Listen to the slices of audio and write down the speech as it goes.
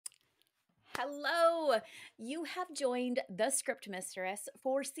Hello. You have joined the Script Mistress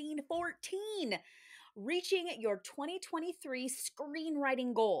for scene 14, reaching your 2023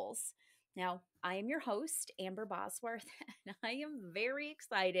 screenwriting goals. Now, I am your host, Amber Bosworth, and I am very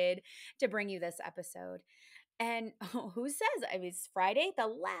excited to bring you this episode. And who says? I mean, it's Friday, the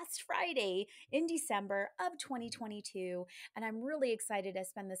last Friday in December of 2022. And I'm really excited to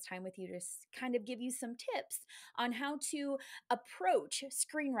spend this time with you to kind of give you some tips on how to approach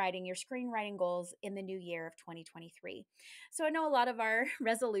screenwriting, your screenwriting goals in the new year of 2023. So I know a lot of our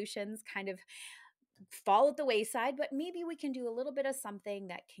resolutions kind of fall at the wayside, but maybe we can do a little bit of something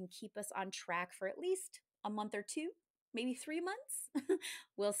that can keep us on track for at least a month or two, maybe 3 months.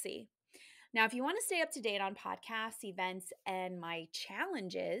 We'll see. Now, if you want to stay up to date on podcasts, events, and my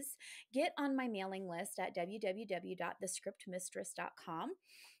challenges, get on my mailing list at www.thescriptmistress.com.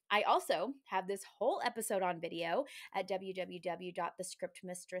 I also have this whole episode on video at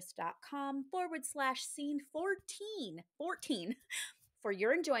www.thescriptmistress.com/scene 14 for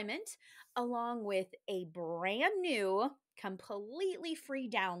your enjoyment, along with a brand new, completely free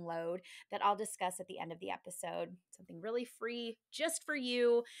download that I'll discuss at the end of the episode. Something really free just for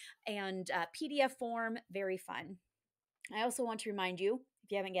you and PDF form, very fun. I also want to remind you,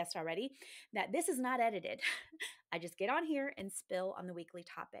 if you haven't guessed already, that this is not edited. I just get on here and spill on the weekly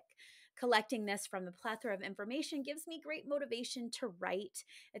topic. Collecting this from the plethora of information gives me great motivation to write.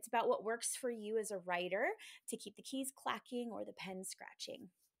 It's about what works for you as a writer to keep the keys clacking or the pen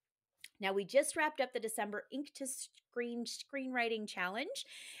scratching. Now, we just wrapped up the December Ink to Screen Screenwriting Challenge.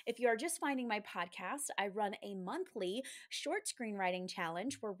 If you are just finding my podcast, I run a monthly short screenwriting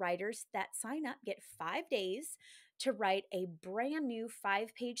challenge where writers that sign up get 5 days to write a brand new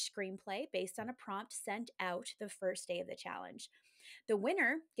 5-page screenplay based on a prompt sent out the first day of the challenge. The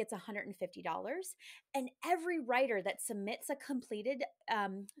winner gets $150, and every writer that submits a completed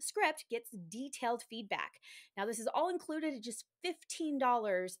script gets detailed feedback. Now, this is all included at just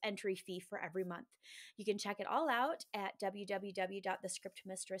 $15 entry fee for every month. You can check it all out at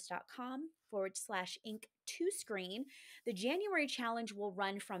www.thescriptmistress.com/ink2screen. The January challenge will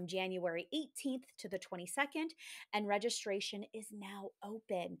run from January 18th to the 22nd, and registration is now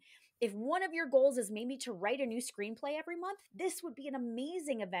open. If one of your goals is maybe to write a new screenplay every month, this would be an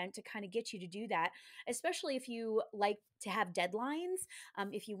amazing event to kind of get you to do that, especially if you like to have deadlines.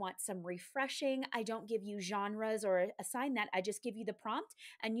 If you want some refreshing, I don't give you genres or assign that. I just give you the prompt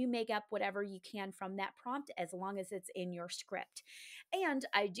and you make up whatever you can from that prompt as long as it's in your script. And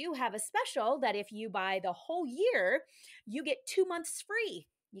I do have a special that if you buy the whole year, you get 2 months free.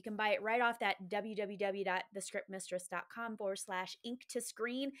 You can buy it right off that www.thescriptmistress.com/ink to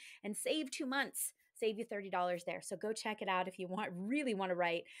screen and save 2 months. Save you $30 there. So go check it out if you really want to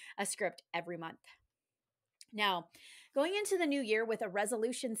write a script every month. Now, going into the new year with a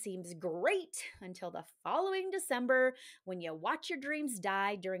resolution seems great until the following December when you watch your dreams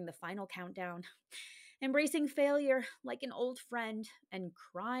die during the final countdown. Embracing failure like an old friend and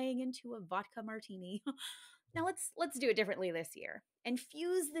crying into a vodka martini. Now let's do it differently this year.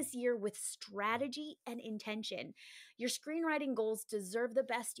 Infuse this year with strategy and intention. Your screenwriting goals deserve the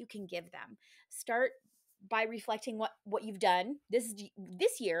best you can give them. Start by reflecting what you've done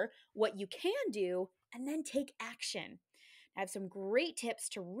this year, what you can do, and then take action. I have some great tips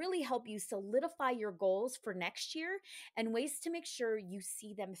to really help you solidify your goals for next year and ways to make sure you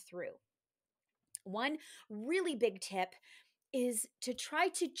see them through. One really big tip is to try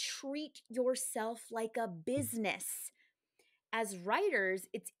to treat yourself like a business. As writers,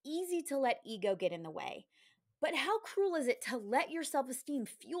 it's easy to let ego get in the way. But how cruel is it to let your self-esteem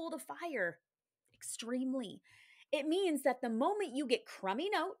fuel the fire? Extremely. It means that the moment you get crummy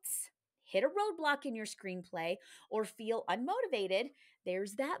notes, hit a roadblock in your screenplay, or feel unmotivated,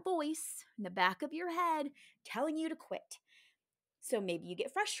 there's that voice in the back of your head telling you to quit. So maybe you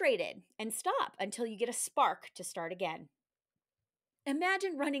get frustrated and stop until you get a spark to start again.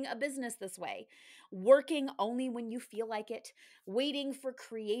 Imagine running a business this way, working only when you feel like it, waiting for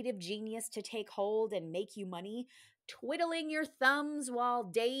creative genius to take hold and make you money, twiddling your thumbs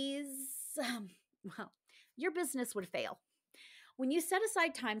while well, your business would fail. When you set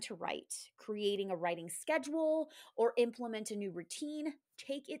aside time to write, creating a writing schedule, or implement a new routine,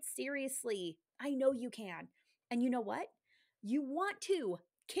 take it seriously. I know you can. And you know what? You want to.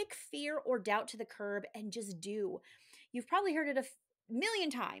 Kick fear or doubt to the curb and just do. You've probably heard it a million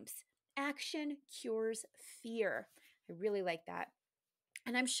times. Action cures fear. I really like that.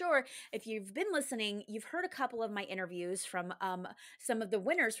 And I'm sure if you've been listening, you've heard a couple of my interviews from some of the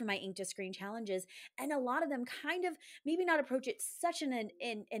winners from my Ink to Screen challenges, and a lot of them kind of maybe not approach it such in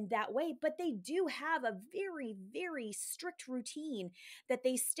that way, but they do have a very very strict routine that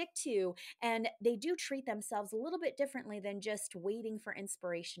they stick to, and they do treat themselves a little bit differently than just waiting for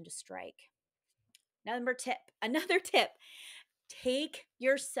inspiration to strike. Another tip: take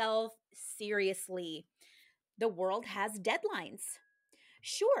yourself seriously. The world has deadlines.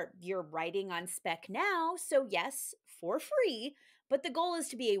 Sure, you're writing on spec now, so yes, for free, but the goal is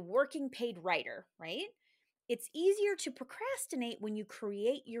to be a working paid writer, right? It's easier to procrastinate when you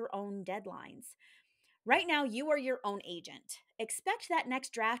create your own deadlines. Right now, you are your own agent. Expect that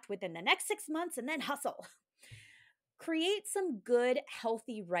next draft within the next 6 months and then hustle. Create some good,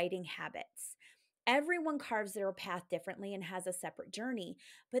 healthy writing habits. Everyone carves their path differently and has a separate journey,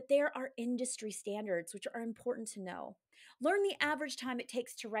 but there are industry standards which are important to know. Learn the average time it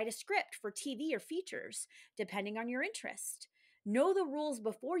takes to write a script for TV or features, depending on your interest. Know the rules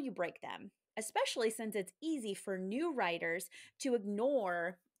before you break them, especially since it's easy for new writers to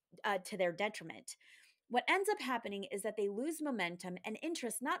ignore to their detriment. What ends up happening is that they lose momentum and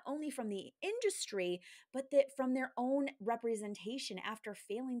interest not only from the industry, but that from their own representation after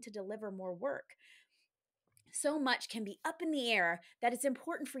failing to deliver more work. So much can be up in the air that it's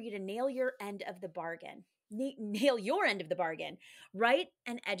important for you to nail your end of the bargain. Nail your end of the bargain. Write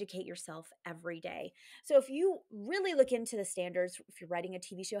and educate yourself every day. So, if you really look into the standards, if you're writing a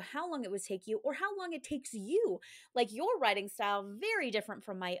TV show, how long it would take you, or how long it takes you, like your writing style, very different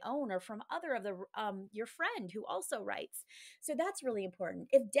from my own or from other of the your friend who also writes. So that's really important.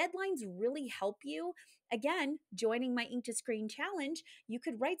 If deadlines really help you, again, joining my Ink to Screen challenge, you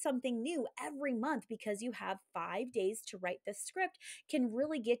could write something new every month because you have 5 days to write this script, can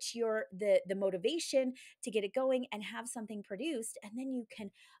really get the motivation to get it going and have something produced, and then you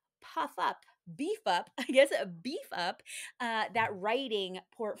can puff up beef up I guess beef up that writing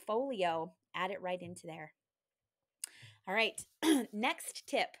portfolio, add it right into there. All right. Next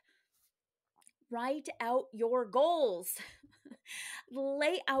tip: write out your goals.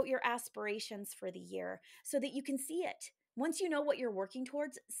 Lay out your aspirations for the year so that you can see it. Once you know what you're working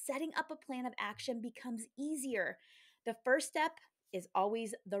towards, setting up a plan of action becomes easier. The first step is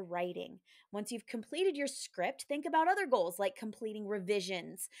always the writing. Once you've completed your script, think about other goals like completing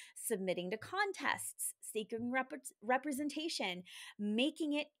revisions, submitting to contests, seeking representation,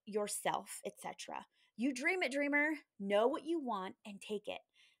 making it yourself, etc. You dream it, dreamer. Know what you want and take it.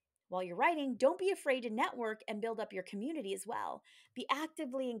 While you're writing, don't be afraid to network and build up your community as well. Be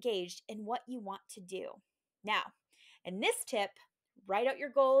actively engaged in what you want to do. Now, in this tip, write out your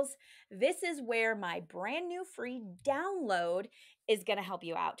goals. This is where my brand new free download is going to help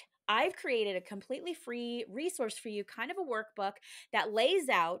you out. I've created a completely free resource for you, kind of a workbook that lays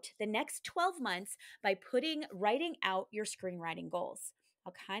out the next 12 months by writing out your screenwriting goals.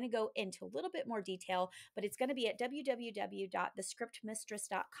 I'll kind of go into a little bit more detail, but it's going to be at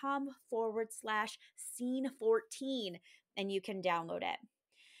www.thescriptmistress.com/scene14, and you can download it.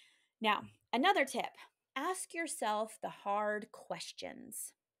 Now, another tip: ask yourself the hard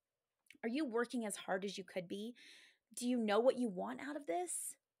questions. Are you working as hard as you could be? Do you know what you want out of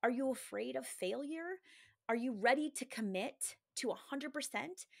this? Are you afraid of failure? Are you ready to commit to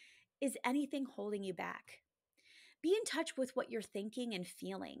 100%? Is anything holding you back? Be in touch with what you're thinking and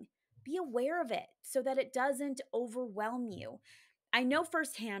feeling. Be aware of it so that it doesn't overwhelm you. I know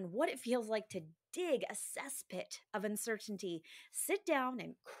firsthand what it feels like to dig a cesspit of uncertainty. Sit down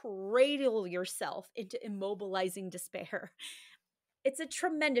and cradle yourself into immobilizing despair. It's a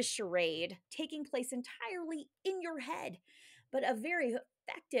tremendous charade taking place entirely in your head, but a very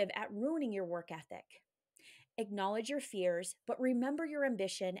effective at ruining your work ethic. Acknowledge your fears, but remember your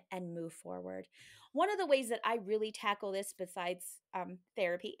ambition and move forward. One of the ways that I really tackle this, besides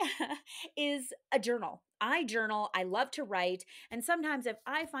therapy, is a journal. I journal, I love to write. And sometimes, if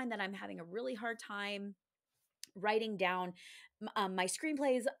I find that I'm having a really hard time writing down my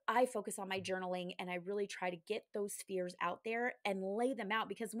screenplays, I focus on my journaling and I really try to get those fears out there and lay them out,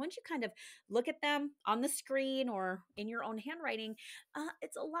 because once you kind of look at them on the screen or in your own handwriting,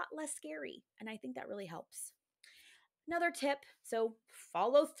 it's a lot less scary. And I think that really helps. Another tip: so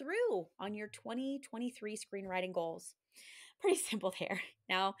follow through on your 2023 screenwriting goals. Pretty simple there.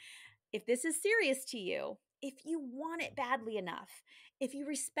 Now, if this is serious to you, if you want it badly enough, if you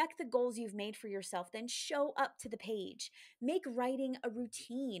respect the goals you've made for yourself, then show up to the page. Make writing a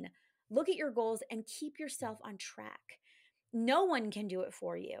routine. Look at your goals and keep yourself on track. No one can do it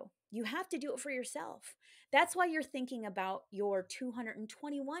for you. You have to do it for yourself. That's why you're thinking about your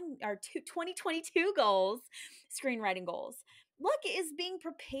 221 or 2022 goals, screenwriting goals. luck is being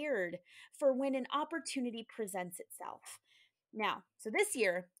prepared for when an opportunity presents itself. Now, so this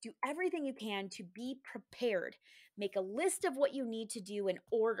year, do everything you can to be prepared. Make a list of what you need to do in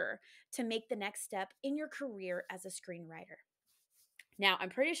order to make the next step in your career as a screenwriter. Now, I'm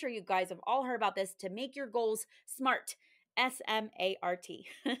pretty sure you guys have all heard about this to make your goals SMART. SMART.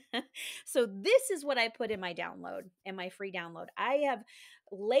 So, this is what I put in my download, in my free download. I have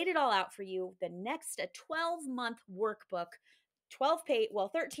laid it all out for you. The next, a 12-month workbook,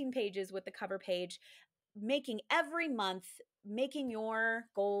 13 pages with the cover page, making every month, making your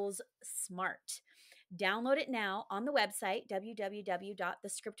goals smart. Download it now on the website,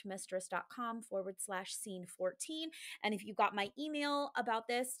 www.thescriptmistress.com/scene14. And if you got my email about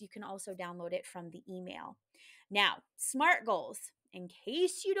this, you can also download it from the email. Now, SMART goals. In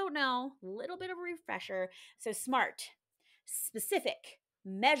case you don't know, a little bit of a refresher. So, SMART: specific,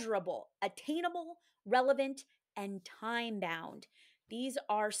 measurable, attainable, relevant, and time bound. These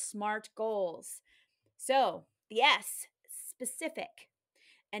are SMART goals. So, the S, specific.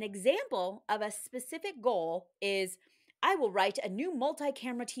 An example of a specific goal is I will write a new multi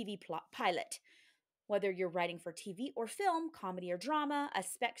camera TV pilot. Whether you're writing for TV or film, comedy or drama, a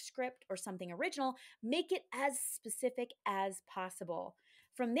spec script, or something original, make it as specific as possible.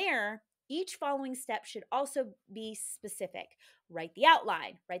 From there, each following step should also be specific. Write the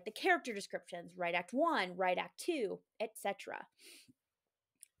outline, write the character descriptions, write act 1, write act 2, etc.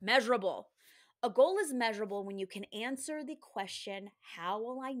 Measurable. A goal is measurable when you can answer the question, how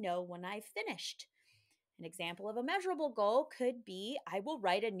will I know when I've finished? An example of a measurable goal could be, I will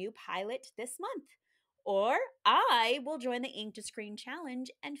write a new pilot this month. Or I will join the Ink to Screen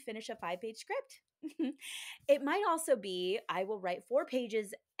Challenge and finish a 5-page script. It might also be, I will write 4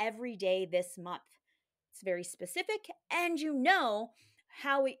 pages every day this month. It's very specific and you know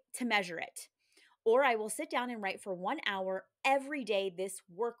how to measure it. Or I will sit down and write for 1 hour every day this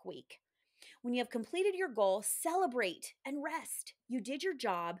work week. When you have completed your goal, celebrate and rest. You did your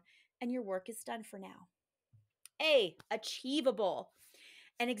job and your work is done for now. A, achievable.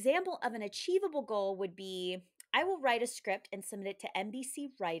 An example of an achievable goal would be, I will write a script and submit it to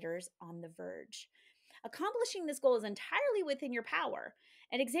NBC writers on The Verge. Accomplishing this goal is entirely within your power.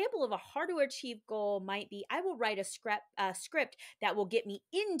 An example of a hard to achieve goal might be, I will write a script that will get me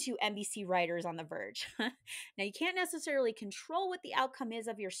into NBC writers on The Verge. Now, you can't necessarily control what the outcome is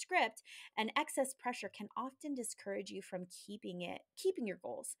of your script, and excess pressure can often discourage you from keeping your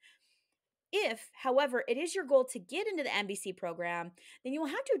goals. If, however, it is your goal to get into the NBC program, then you will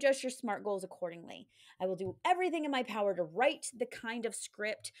have to adjust your SMART goals accordingly. I will do everything in my power to write the kind of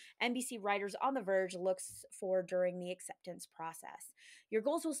script NBC Writers on The Verge looks for during the acceptance process. Your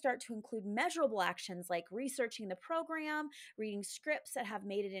goals will start to include measurable actions like researching the program, reading scripts that have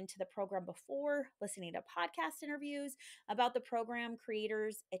made it into the program before, listening to podcast interviews about the program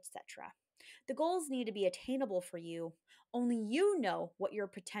creators, etc. The goals need to be attainable for you. Only you know what your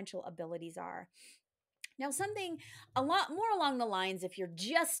potential abilities are. Now, something a lot more along the lines, if you're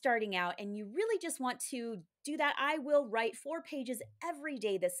just starting out and you really just want to do that, I will write 4 pages every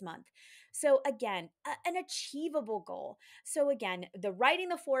day this month. So again, an achievable goal. So again, the writing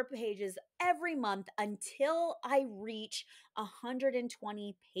the 4 pages every month until I reach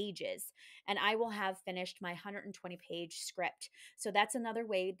 120 pages, and I will have finished my 120-page script. So that's another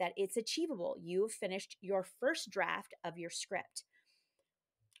way that it's achievable. You've finished your first draft of your script.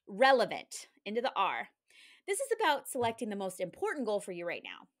 Relevant, into the R. This is about selecting the most important goal for you right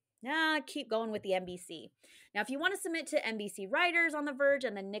now. Keep going with the NBC. Now, if you want to submit to NBC Writers on The Verge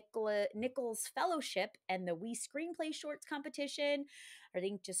and the Nichols Fellowship and the We Screenplay Shorts competition or the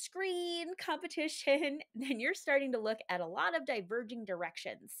Ink to Screen competition, then you're starting to look at a lot of diverging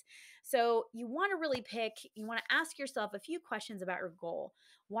directions. So you want to ask yourself a few questions about your goal.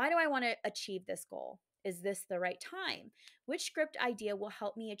 Why do I want to achieve this goal? Is this the right time? Which script idea will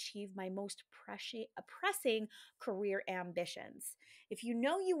help me achieve my most pressing career ambitions? If you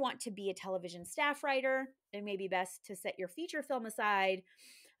know you want to be a television staff writer, it may be best to set your feature film aside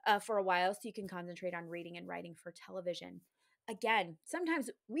for a while so you can concentrate on reading and writing for television. Again,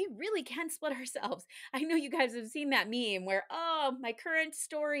 sometimes we really can split ourselves. I know you guys have seen that meme where, oh, my current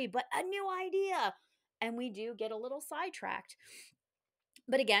story, but a new idea. And we do get a little sidetracked.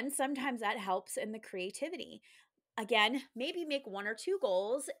 But again, sometimes that helps in the creativity. Again, maybe make 1 or 2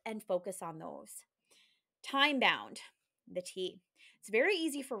 goals and focus on those. Time bound, the T. It's very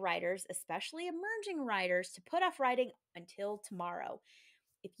easy for writers, especially emerging writers, to put off writing until tomorrow.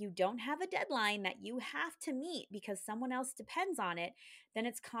 If you don't have a deadline that you have to meet because someone else depends on it, then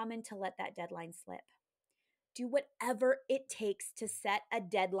it's common to let that deadline slip. Do whatever it takes to set a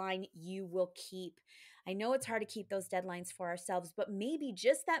deadline you will keep. I know it's hard to keep those deadlines for ourselves, but maybe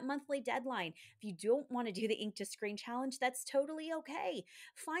just that monthly deadline. If you don't want to do the ink to screen challenge, that's totally okay.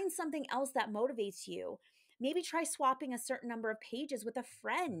 Find something else that motivates you. Maybe try swapping a certain number of pages with a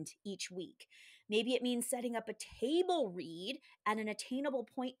friend each week. Maybe it means setting up a table read at an attainable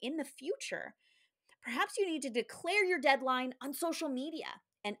point in the future. Perhaps you need to declare your deadline on social media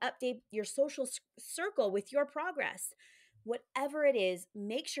and update your social circle with your progress. Whatever it is,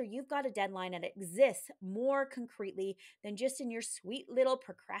 make sure you've got a deadline that exists more concretely than just in your sweet little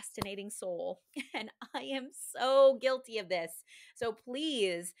procrastinating soul. And I am so guilty of this. So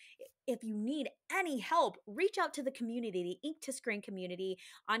please, if you need any help, reach out to the community, the Ink to Screen community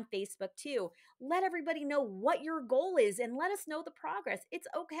on Facebook too. Let everybody know what your goal is and let us know the progress. It's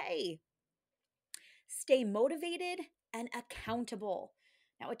okay. Stay motivated and accountable.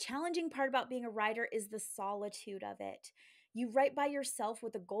 Now, a challenging part about being a writer is the solitude of it. You write by yourself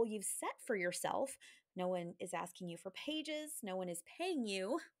with a goal you've set for yourself. No one is asking you for pages, no one is paying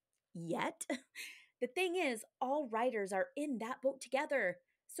you yet. The thing is, all writers are in that boat together.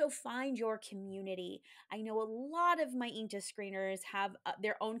 So find your community. I know a lot of my Inta screeners have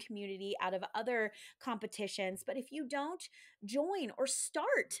their own community out of other competitions, but if you don't, join or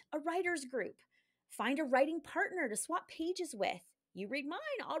start a writers group. Find a writing partner to swap pages with. You read mine,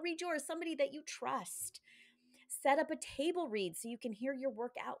 I'll read yours, somebody that you trust. Set up a table read so you can hear your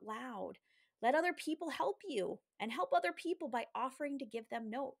work out loud. Let other people help you and help other people by offering to give them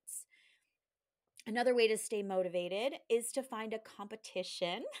notes. Another way to stay motivated is to find a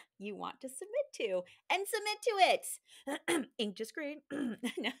competition you want to submit to and submit to it. Ink to screen.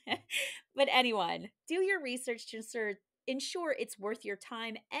 But anyone, do your research to ensure it's worth your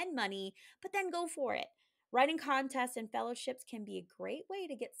time and money, but then go for it. Writing contests and fellowships can be a great way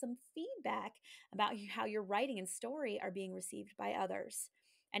to get some feedback about how your writing and story are being received by others.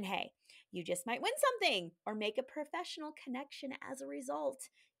 And hey, you just might win something or make a professional connection as a result.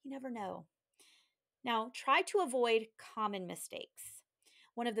 You never know. Now, try to avoid common mistakes.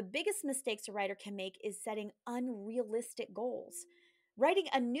 One of the biggest mistakes a writer can make is setting unrealistic goals. Writing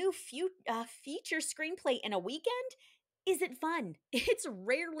a new feature screenplay in a weekend isn't fun. It's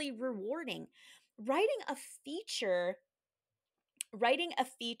rarely rewarding. Writing a feature Writing a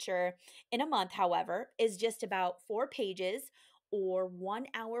feature in a month, however, is just about 4 pages or 1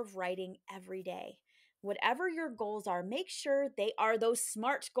 hour of writing every day. Whatever your goals are, make sure they are those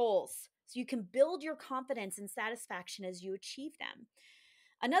SMART goals so you can build your confidence and satisfaction as you achieve them.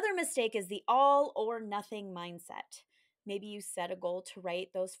 Another mistake is the all or nothing mindset. Maybe you set a goal to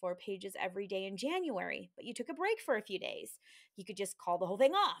write those 4 pages every day in January, but you took a break for a few days. You could just call the whole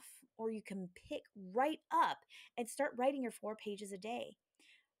thing off, or you can pick right up and start writing your 4 pages a day.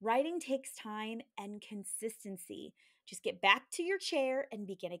 Writing takes time and consistency. Just get back to your chair and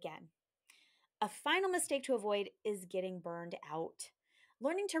begin again. A final mistake to avoid is getting burned out.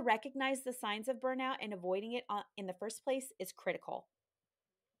 Learning to recognize the signs of burnout and avoiding it in the first place is critical.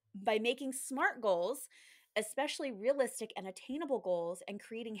 By making SMART goals, especially realistic and attainable goals, and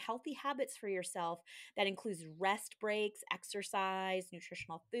creating healthy habits for yourself that includes rest breaks, exercise,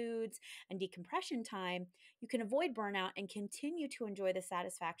 nutritional foods, and decompression time, you can avoid burnout and continue to enjoy the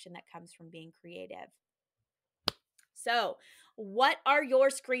satisfaction that comes from being creative. So, what are your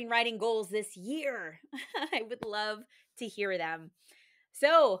screenwriting goals this year? I would love to hear them.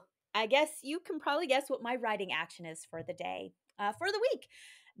 So, I guess you can probably guess what my writing action is for the day, for the week.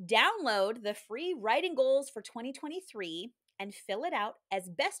 Download the free writing goals for 2023 and fill it out as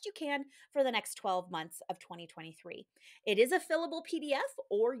best you can for the next 12 months of 2023. It is a fillable PDF,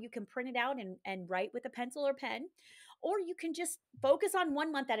 or you can print it out and write with a pencil or pen, or you can just focus on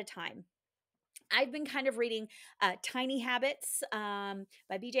 1 month at a time. I've been kind of reading Tiny Habits by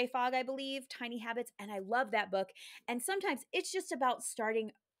BJ Fogg, I believe, Tiny Habits, and I love that book. And sometimes it's just about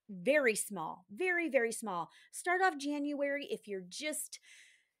starting very small, very, very small. Start off January if you're just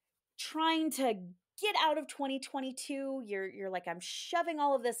trying to get out of 2022. You're like, I'm shoving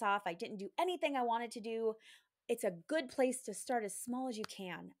all of this off. I didn't do anything I wanted to do. It's a good place to start as small as you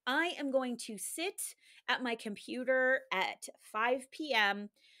can. I am going to sit at my computer at 5 p.m.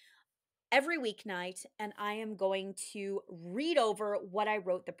 every weeknight, and I am going to read over what I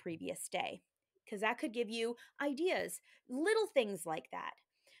wrote the previous day, because that could give you ideas, little things like that.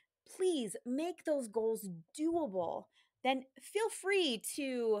 Please make those goals doable. Then feel free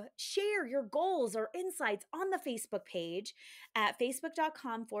to share your goals or insights on the Facebook page at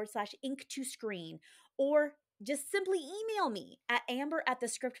facebook.com/ink to screen, or just simply email me at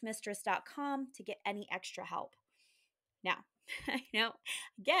amber@thescriptmistress.com to get any extra help. Now, I know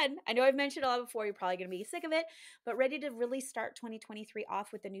I've mentioned a lot before, you're probably going to be sick of it, but ready to really start 2023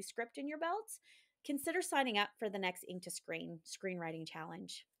 off with a new script in your belts? consider signing up for the next Ink to Screen screenwriting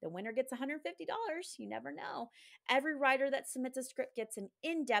challenge. The winner gets $150. You never know. Every writer that submits a script gets an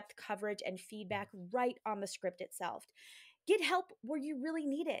in-depth coverage and feedback right on the script itself. Get help where you really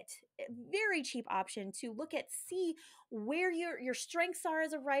need it. A very cheap option to look at, see where your strengths are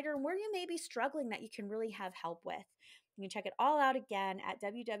as a writer and where you may be struggling that you can really have help with. You can check it all out again at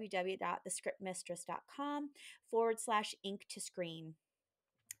www.thescriptmistress.com/ink to screen.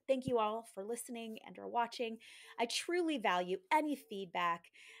 Thank you all for listening and or watching. I truly value any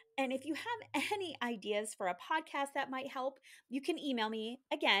feedback. And if you have any ideas for a podcast that might help, you can email me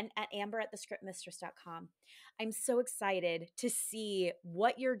again at amber@thescriptmistress.com. I'm so excited to see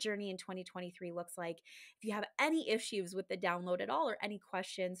what your journey in 2023 looks like. If you have any issues with the download at all or any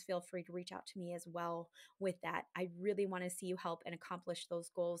questions, feel free to reach out to me as well with that. I really want to see you help and accomplish those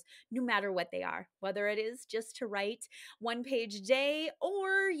goals, no matter what they are, whether it is just to write one page a day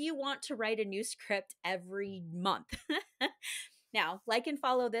or you want to write a new script every month. Now, like and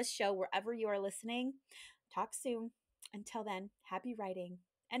follow this show wherever you are listening. Talk soon. Until then, happy writing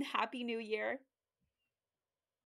and happy new year.